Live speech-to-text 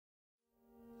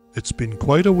It's been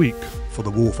quite a week for the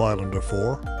Wolfe Islander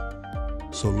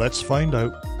IV, so let's find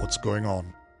out what's going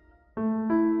on.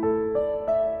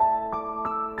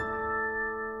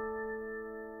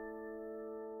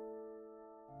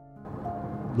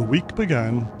 The week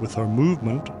began with her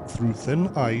movement through thin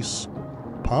ice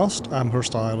past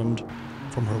Amherst Island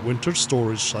from her winter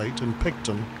storage site in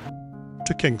Picton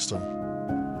to Kingston.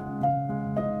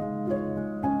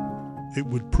 It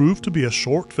would prove to be a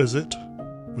short visit,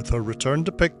 with her return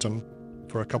to Picton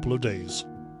for a couple of days.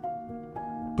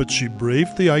 But she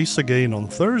braved the ice again on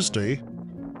Thursday,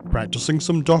 practicing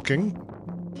some docking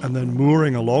and then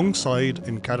mooring alongside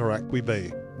in Cataraqui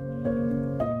Bay.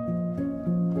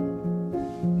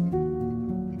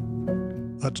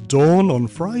 At dawn on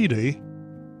Friday,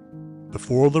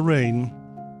 before the rain,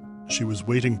 she was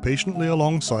waiting patiently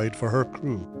alongside for her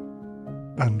crew,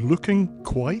 and looking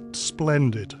quite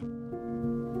splendid.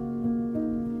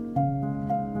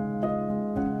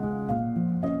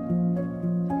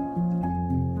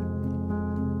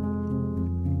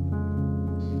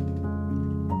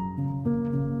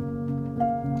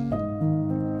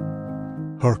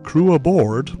 Her crew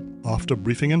aboard, after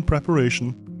briefing and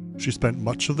preparation, she spent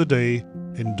much of the day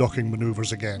in docking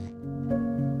manoeuvres again.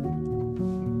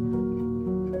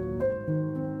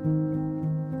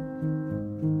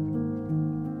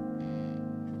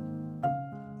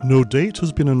 No date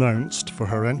has been announced for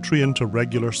her entry into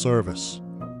regular service,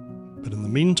 but in the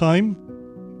meantime,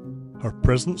 her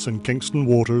presence in Kingston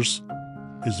waters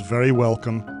is very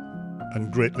welcome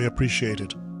and greatly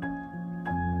appreciated.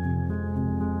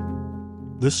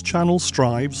 This channel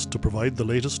strives to provide the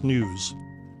latest news,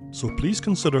 so please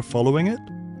consider following it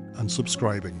and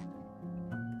subscribing.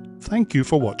 Thank you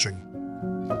for watching.